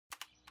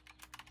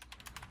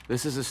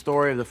This is a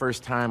story of the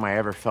first time I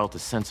ever felt a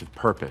sense of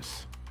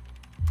purpose.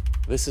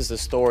 This is the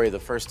story of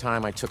the first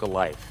time I took a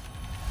life.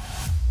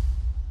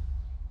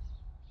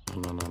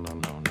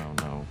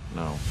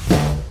 No.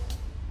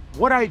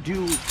 What I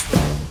do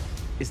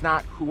is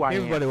not who I am. Hey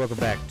everybody, welcome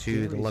back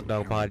to the Luck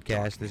Dog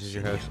Podcast. This is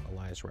your host,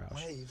 Elias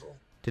Roush.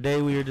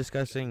 Today we are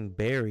discussing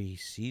Barry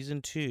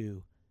Season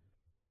 2.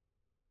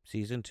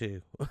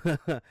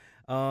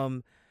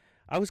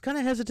 I was kind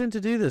of hesitant to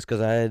do this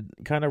because I had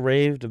kind of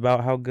raved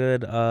about how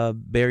good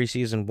Barry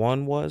Season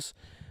 1 was.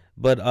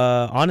 But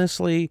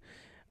honestly,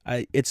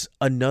 it's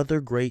another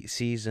great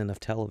season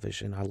of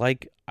television.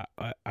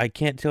 I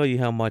can't tell you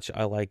how much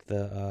I like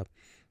the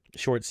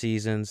short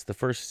seasons. The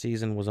first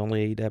season was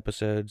only 8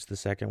 episodes. The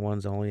second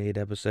one's only 8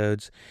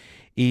 episodes,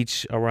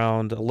 each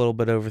around a little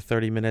bit over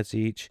 30 minutes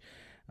each.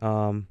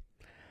 I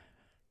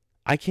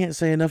can't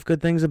say enough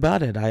good things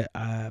about it.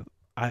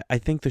 I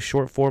think the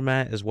short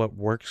format is what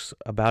works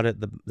about it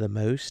the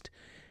most.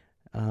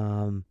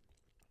 I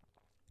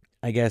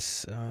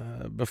guess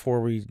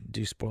before we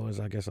do spoilers,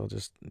 I guess I'll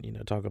just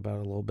talk about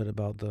a little bit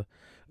about the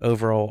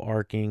overall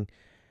arcing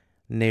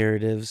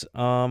narratives.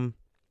 I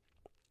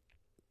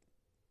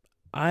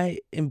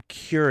am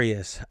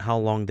curious how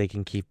long they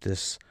can keep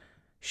this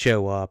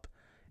show up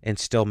and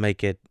still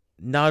make it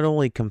not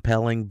only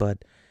compelling,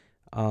 but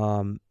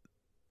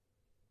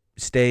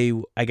stay,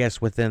 I guess,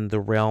 within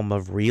the realm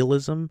of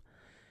realism,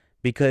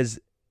 because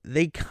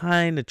they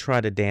kind of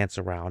try to dance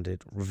around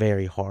it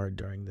very hard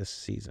during this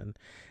season.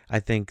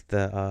 I think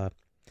the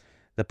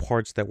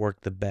parts that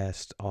work the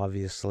best,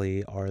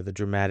 obviously, are the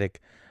dramatic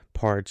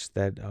parts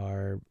that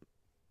are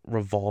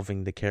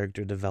revolving the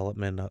character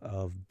development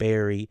of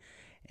Barry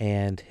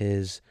and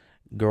his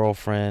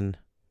girlfriend,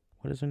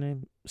 what is her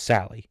name?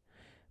 Sally,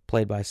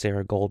 played by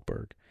Sarah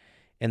Goldberg.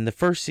 In the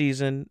first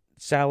season,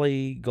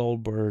 Sarah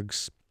Goldberg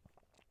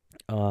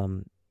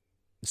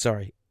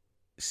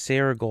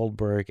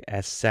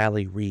as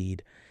Sally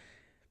Reed.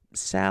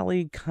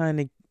 Sally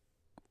kind of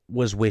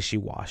was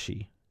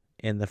wishy-washy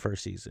in the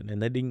first season,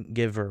 and they didn't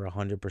give her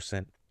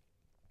 100%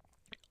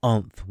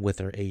 oomph with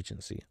her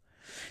agency.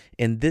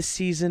 In this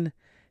season,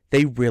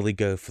 they really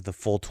go for the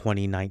full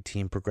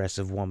 2019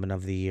 Progressive Woman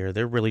of the Year.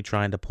 They're really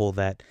trying to pull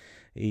that,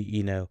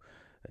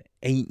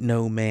 ain't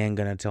no man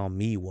gonna tell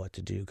me what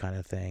to do kind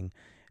of thing.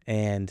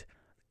 And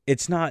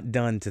it's not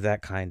done to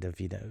that kind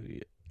of,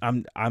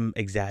 I'm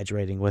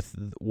exaggerating with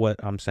what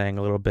I'm saying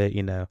a little bit,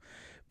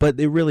 but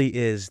it really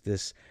is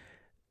this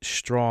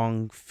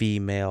strong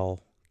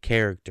female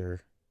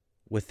character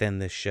within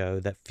this show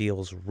that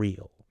feels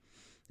real.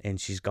 And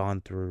she's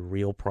gone through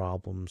real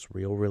problems,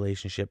 real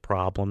relationship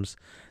problems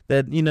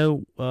that,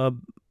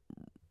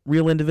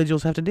 real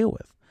individuals have to deal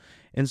with.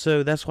 And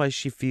so that's why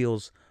she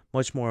feels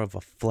much more of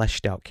a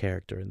fleshed out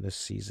character in this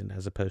season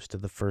as opposed to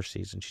the first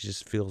season. She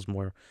just feels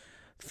more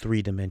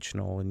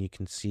three-dimensional, and you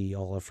can see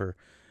all of her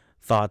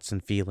thoughts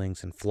and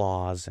feelings and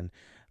flaws, and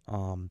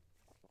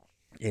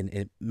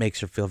it makes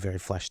her feel very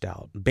fleshed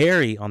out.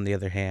 Barry, on the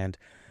other hand,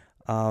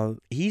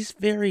 he's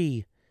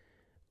very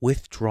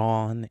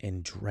withdrawn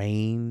and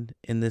drained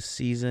in this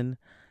season,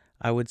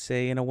 I would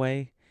say, in a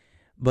way.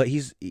 But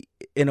he's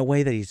in a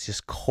way that he's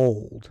just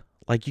cold.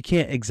 Like, you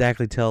can't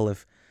exactly tell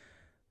if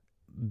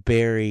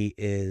Barry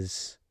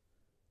is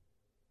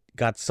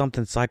got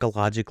something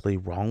psychologically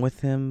wrong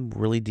with him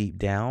really deep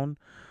down,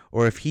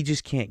 or if he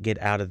just can't get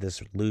out of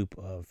this loop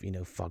of,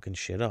 fucking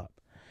shit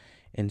up.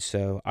 And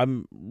so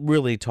I'm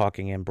really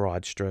talking in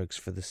broad strokes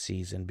for the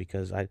season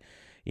because I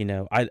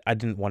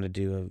didn't want to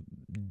do a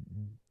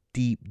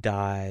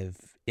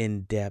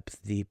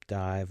in-depth deep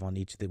dive on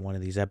each one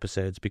of these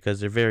episodes, because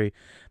they're very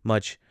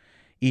much,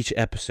 each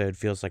episode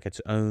feels like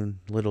its own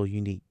little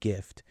unique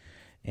gift,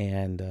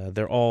 and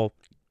they're all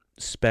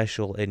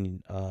special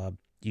and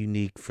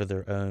unique for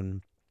their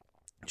own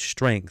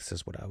strengths,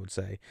 is what I would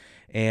say.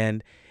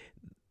 And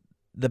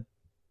the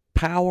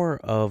power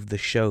of the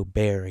show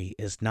Barry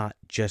is not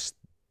just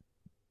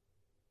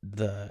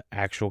the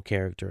actual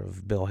character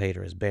of Bill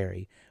Hader as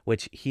Barry,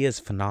 which he is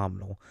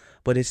phenomenal,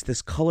 but it's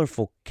this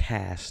colorful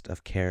cast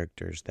of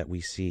characters that we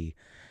see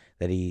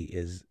that he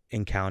is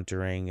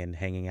encountering and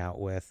hanging out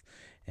with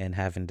and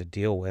having to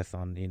deal with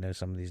on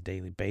some of these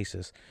daily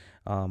basis.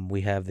 We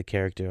have the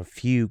character of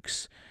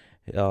Fuchs,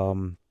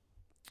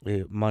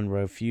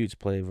 Monroe Fuchs,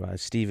 played by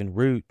Stephen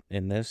Root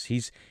in this.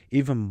 He's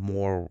even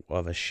more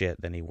of a shit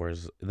than he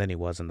was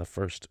in the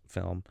first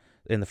film,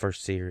 in the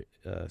first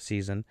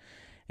season.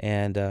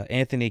 And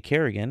Anthony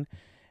Carrigan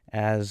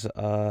as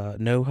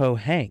NoHo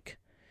Hank.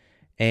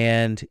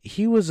 And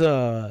he was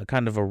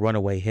kind of a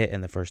runaway hit in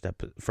the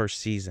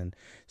first season.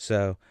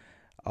 So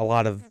a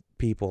lot of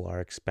people are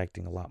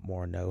expecting a lot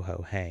more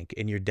NoHo Hank.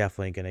 And you're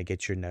definitely going to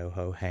get your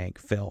NoHo Hank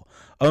fill.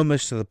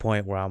 Almost to the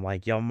point where I'm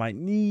like, y'all might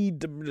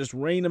need to just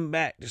rein him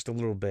back just a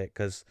little bit.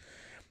 Because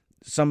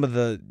some of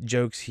the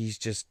jokes, he's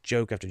just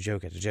joke after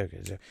joke after joke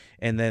after joke.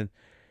 And then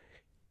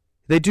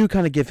they do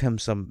kind of give him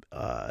some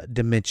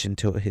dimension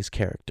to his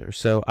character.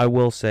 So I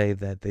will say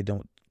that they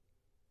don't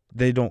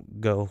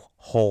go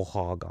whole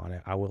hog on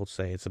it. I will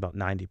say it's about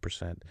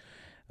 90%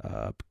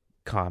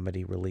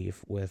 comedy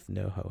relief with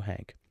NoHo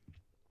Hank.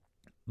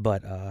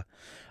 But,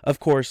 of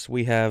course,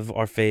 we have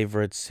our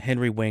favorites.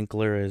 Henry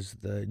Winkler as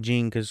the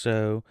Gene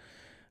Clouseau,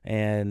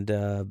 and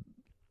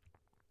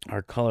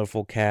our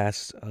colorful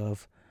cast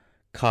of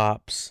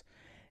cops.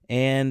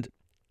 And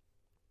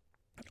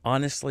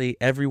honestly,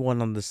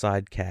 everyone on the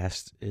side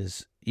cast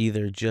is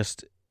either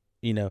just,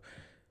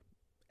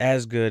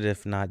 as good,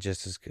 if not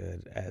just as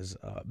good as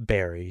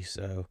Barry.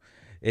 So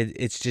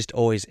it's just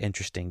always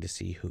interesting to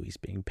see who he's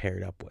being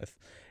paired up with.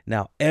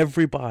 Now,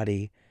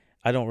 everybody,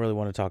 I don't really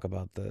want to talk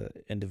about the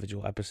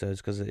individual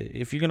episodes because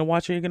if you're going to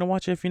watch it, you're going to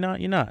watch it. If you're not,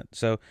 you're not.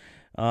 So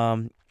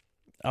I'll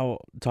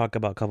talk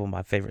about a couple of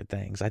my favorite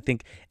things. I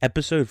think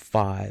episode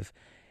 5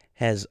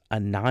 has a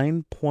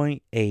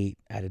 9.8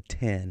 out of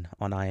 10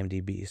 on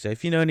IMDb. So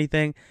if you know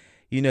anything,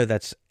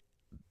 that's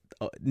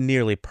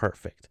nearly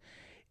perfect.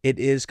 It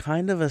is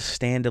kind of a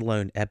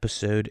standalone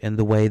episode in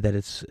the way that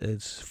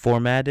it's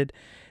formatted.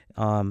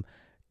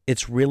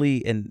 It's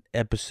really an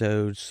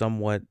episode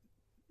somewhat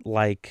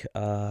like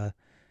the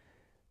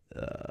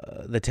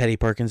Teddy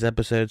Perkins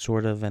episode,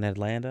 sort of, in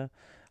Atlanta.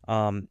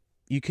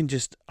 You can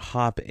just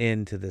hop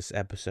into this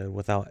episode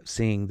without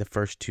seeing the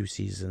first 2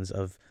 seasons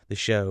of the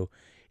show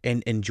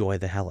and enjoy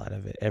the hell out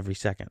of it every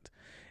second.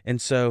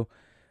 And so,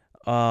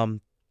 I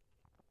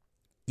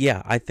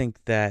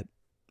think that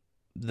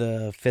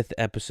the 5th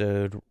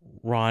episode,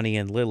 Ronnie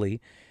and Lily,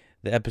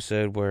 the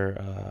episode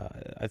where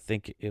I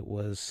think it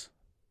was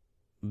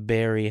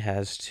Barry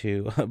has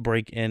to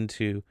break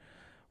into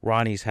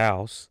Ronnie's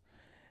house,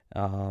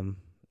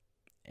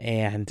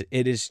 and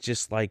it is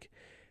just like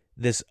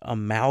this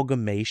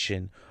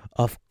amalgamation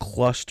of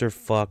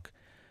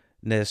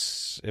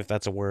clusterfuckness, if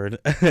that's a word,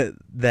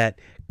 that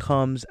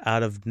comes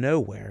out of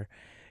nowhere.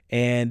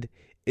 And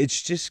it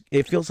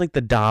feels like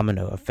the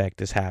domino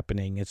effect is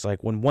happening. It's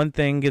like when one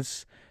thing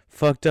gets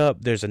fucked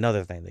up, there's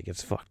another thing that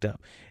gets fucked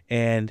up.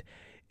 And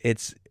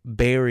it's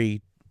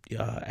Barry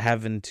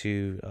having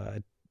to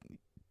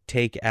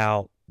take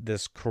out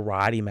this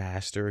karate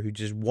master who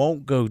just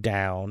won't go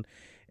down.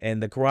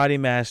 And the karate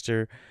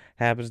master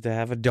happens to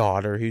have a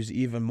daughter who's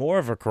even more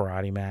of a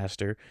karate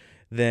master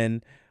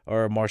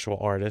or a martial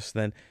artist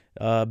than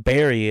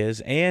Barry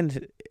is.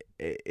 And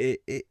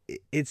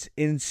it's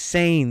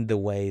insane the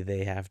way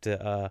they have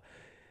to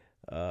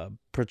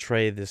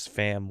portray this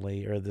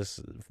family, or this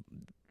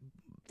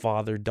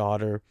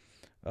father-daughter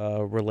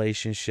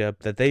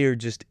relationship, that they are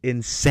just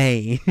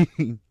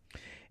insane.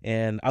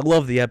 And I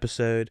love the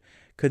episode.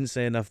 Couldn't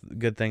say enough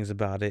good things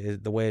about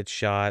it. The way it's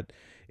shot,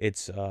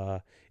 it's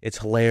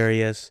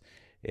hilarious.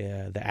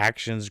 Yeah, the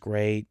action's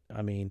great.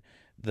 I mean,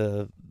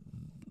 the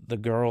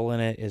girl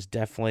in it is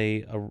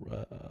definitely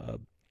a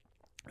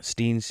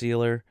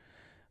Steinsealer.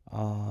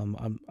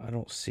 I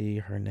don't see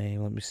her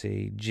name. Let me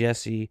see.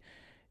 Jessie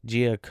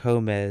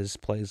Giacomez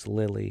plays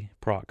Lily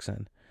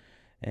Proxon,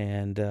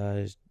 and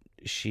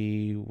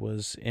she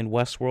was in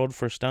Westworld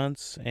for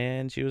stunts,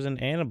 and she was in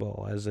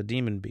Annabelle as a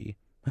demon bee.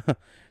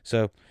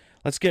 So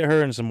let's get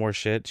her in some more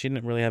shit. She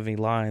didn't really have any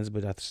lines,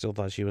 but I still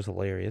thought she was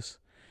hilarious.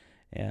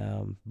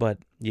 But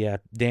yeah,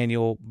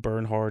 Daniel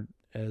Bernhardt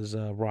as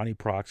Ronnie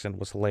Proxon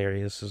was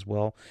hilarious as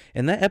well.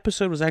 And that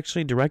episode was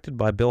actually directed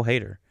by Bill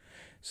Hader.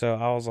 So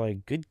I was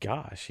like, good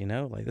gosh,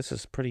 like this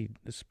is pretty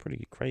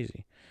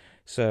crazy.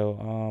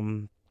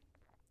 So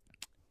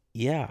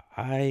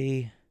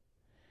I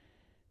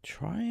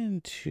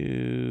trying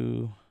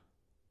to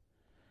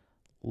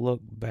look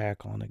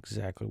back on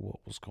exactly what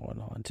was going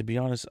on. To be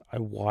honest, I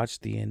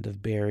watched the end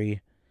of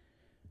Barry,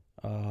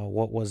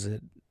 what was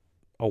it,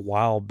 a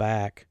while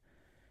back,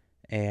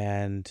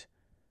 and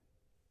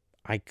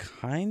I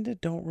kind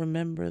of don't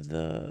remember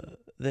the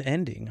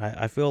ending.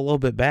 I feel a little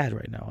bit bad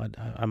right now.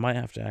 I might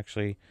have to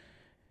actually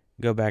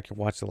go back and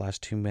watch the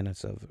last 2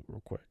 minutes of it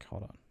real quick.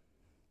 Hold on.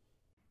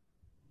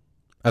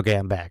 Okay,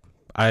 I'm back.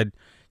 I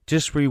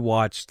just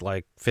rewatched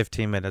like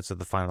 15 minutes of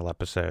the final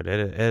episode.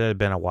 It had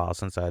been a while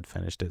since I had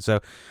finished it.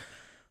 So,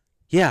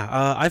 yeah,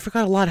 I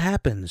forgot a lot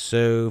happens.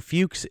 So,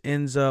 Fuchs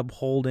ends up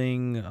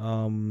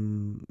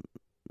holding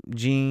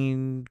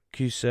Gene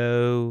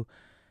Clouseau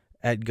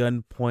at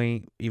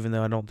gunpoint, even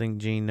though I don't think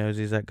Gene knows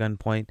he's at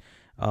gunpoint,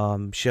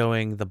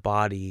 showing the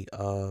body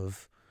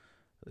of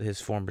his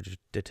former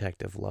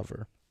detective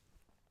lover.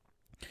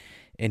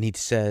 And he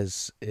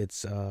says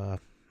it's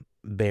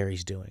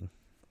Barry's doing.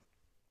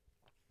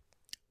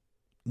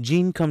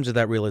 Gene comes to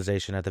that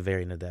realization at the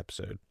very end of the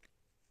episode,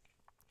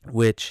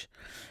 which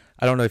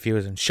I don't know if he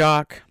was in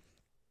shock.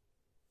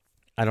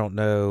 I don't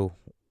know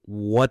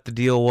what the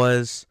deal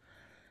was.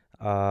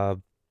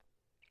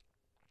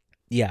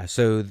 Yeah,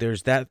 so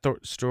there's that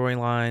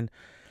storyline.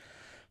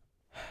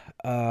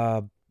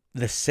 The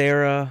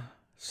Sarah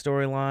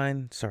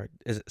storyline. Sorry,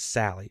 is it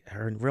Sally?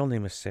 Her real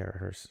name is Sarah.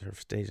 Her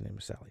stage name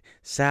is Sally.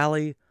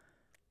 Sally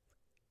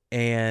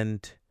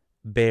and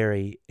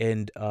Barry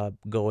end up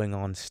going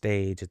on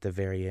stage at the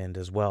very end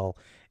as well,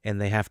 and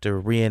they have to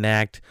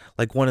reenact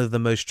like one of the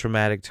most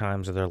traumatic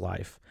times of their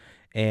life.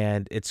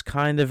 And it's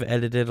kind of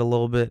edited a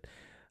little bit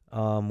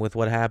with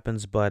what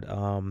happens, but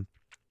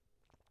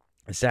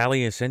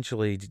Sally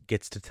essentially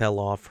gets to tell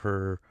off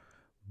her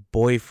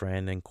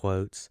boyfriend, in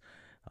quotes,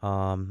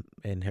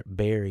 and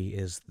Barry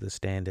is the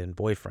stand-in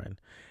boyfriend.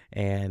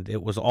 And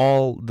it was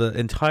all the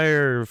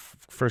entire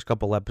first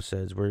couple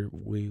episodes where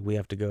we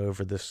have to go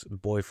over this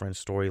boyfriend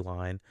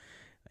storyline,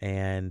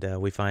 and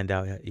we find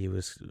out he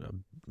was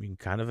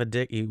kind of a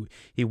dick.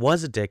 He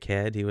was a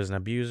dickhead. He was an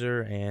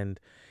abuser, and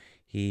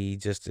he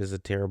just is a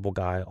terrible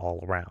guy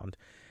all around.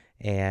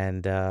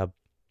 And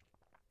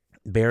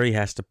Barry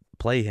has to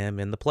play him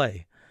in the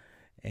play.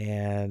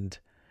 And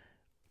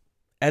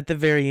at the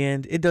very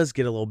end, it does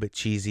get a little bit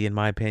cheesy, in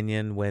my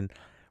opinion, when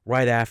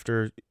right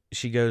after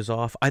she goes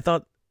off. I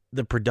thought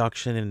the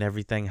production and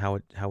everything, how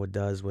it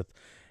does with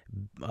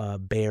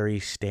Barry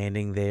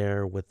standing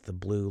there with the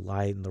blue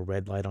light and the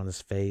red light on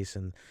his face,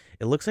 and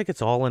it looks like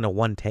it's all in a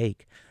one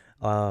take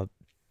of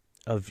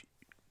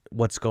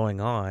what's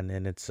going on.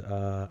 And it's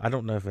I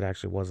don't know if it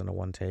actually wasn't a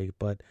one take,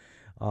 but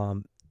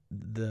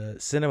the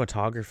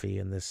cinematography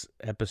in this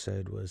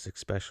episode was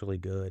especially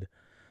good.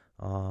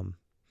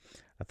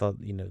 I thought,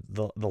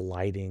 the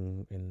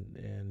lighting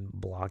and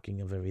blocking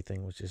of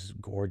everything was just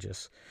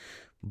gorgeous.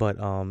 But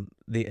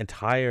the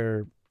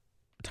entire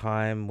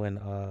time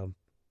when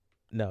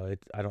no,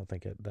 I don't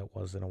think that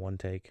was in a one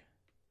take.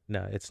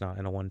 No, it's not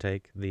in a one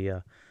take,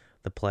 the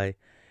play,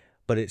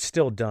 but it's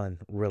still done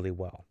really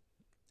well.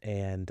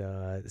 And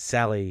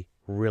Sally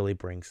really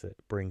brings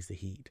the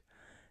heat,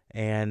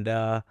 and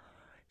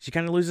she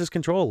kind of loses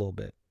control a little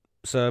bit.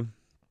 So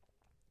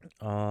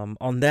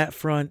on that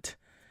front,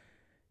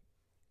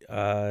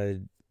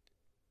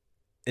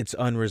 it's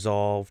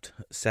unresolved.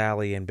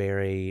 Sally and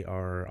Barry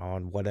are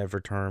on whatever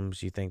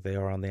terms you think they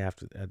are on at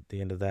the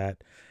end of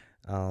that.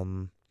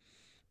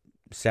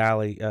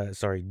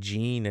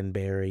 Jean and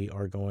Barry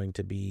are going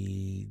to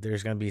be,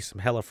 there's going to be some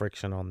hella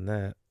friction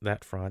on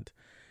that front.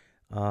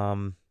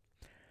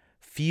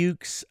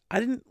 Fuchs, I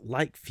didn't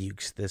like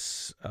Fuchs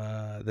this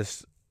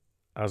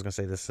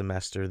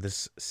semester,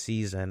 this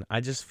season. I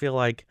just feel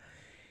like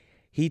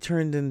he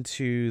turned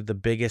into the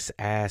biggest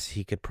ass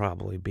he could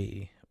probably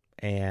be,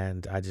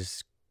 and I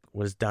just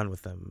was done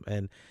with him.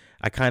 And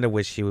I kind of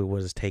wish he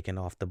was taken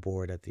off the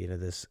board at the end of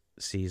this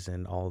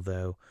season,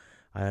 although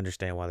I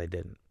understand why they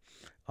didn't.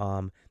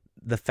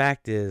 The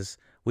fact is,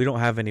 we don't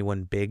have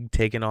anyone big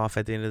taken off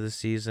at the end of the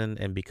season,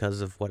 and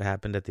because of what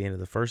happened at the end of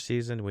the first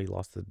season, we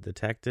lost the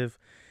detective.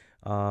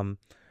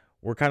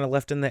 We're kind of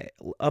left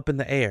up in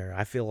the air.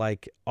 I feel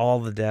like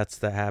all the deaths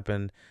that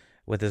happened,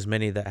 with as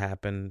many that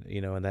happened,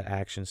 in that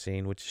action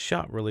scene, which is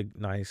shot really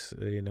nice,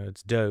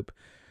 it's dope,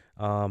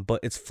 but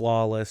it's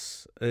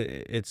flawless.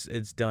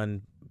 It's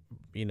done,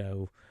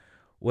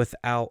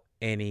 without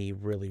any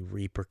really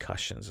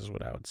repercussions, is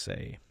what I would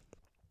say.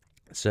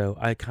 So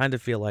I kind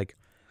of feel like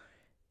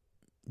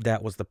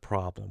that was the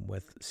problem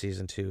with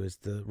season 2, is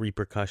the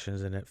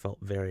repercussions, and it felt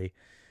very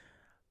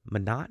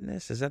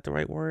monotonous. Is that the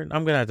right word?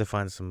 I'm gonna have to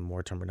find some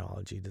more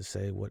terminology to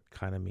say what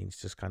kind of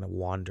means just kind of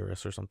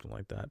wondrous or something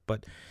like that.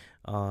 But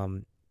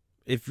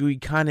if we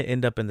kind of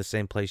end up in the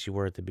same place you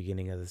were at the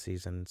beginning of the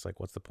season, it's like,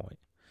 what's the point?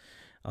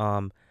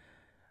 I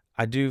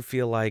do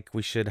feel like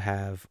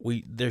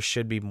there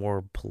should be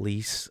more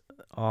police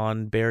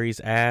on Barry's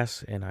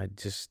ass, and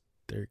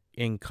their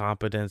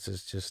incompetence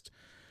is just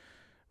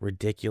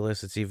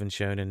ridiculous. It's even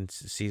shown in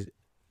season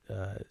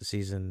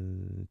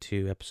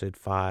 2, episode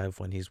 5,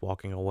 when he's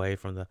walking away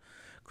from the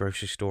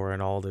grocery store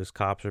and all those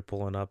cops are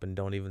pulling up and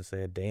don't even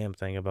say a damn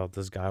thing about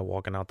this guy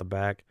walking out the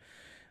back.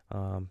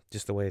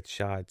 Just the way it's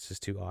shot, it's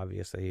just too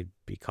obvious that he'd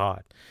be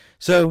caught.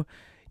 So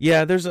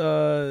yeah, there's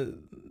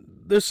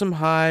some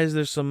highs,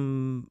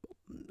 the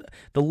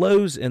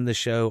lows in the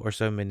show are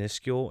so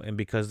minuscule, and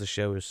because the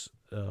show is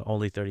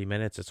only 30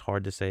 minutes, it's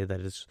hard to say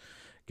that it's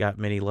got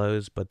many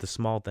lows. But the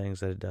small things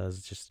that it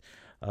does, just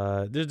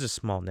they're just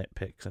small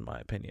nitpicks in my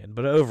opinion.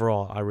 But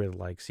overall, I really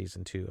like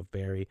season 2 of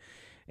Barry,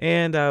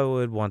 and I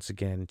would once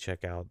again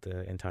check out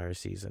the entire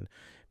season,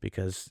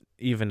 because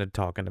even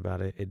talking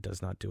about it, it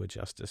does not do it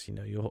justice.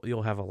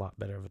 You'll have a lot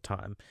better of a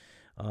time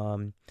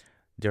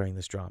during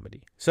this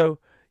dramedy. So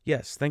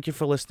yes, thank you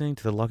for listening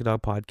to the Lucky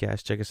Dog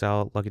Podcast. Check us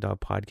out,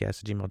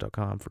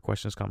 luckydogpodcast@gmail.com, for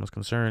questions, comments,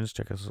 concerns.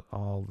 Check us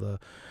all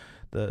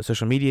the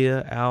social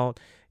media out.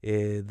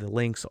 The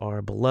links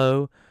are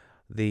below.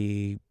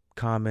 The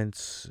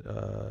comments,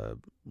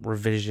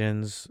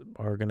 revisions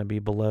are going to be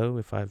below.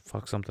 If I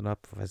fuck something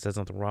up, if I said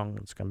something wrong,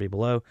 it's going to be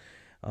below.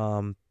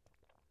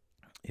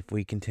 If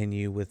we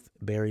continue with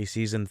Barry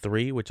season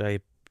 3, which I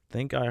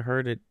think I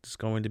heard it's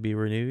going to be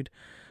renewed,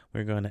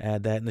 we're going to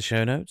add that in the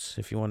show notes.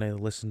 If you want to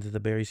listen to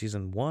the Barry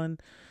season 1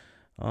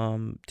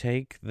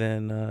 take,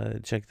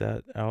 then check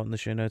that out in the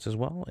show notes as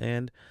well.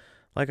 And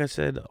like I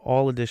said,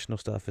 all additional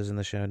stuff is in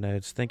the show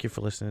notes. Thank you for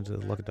listening to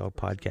the Lucky Dog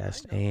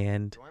Podcast,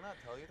 and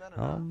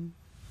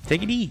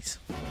take it easy.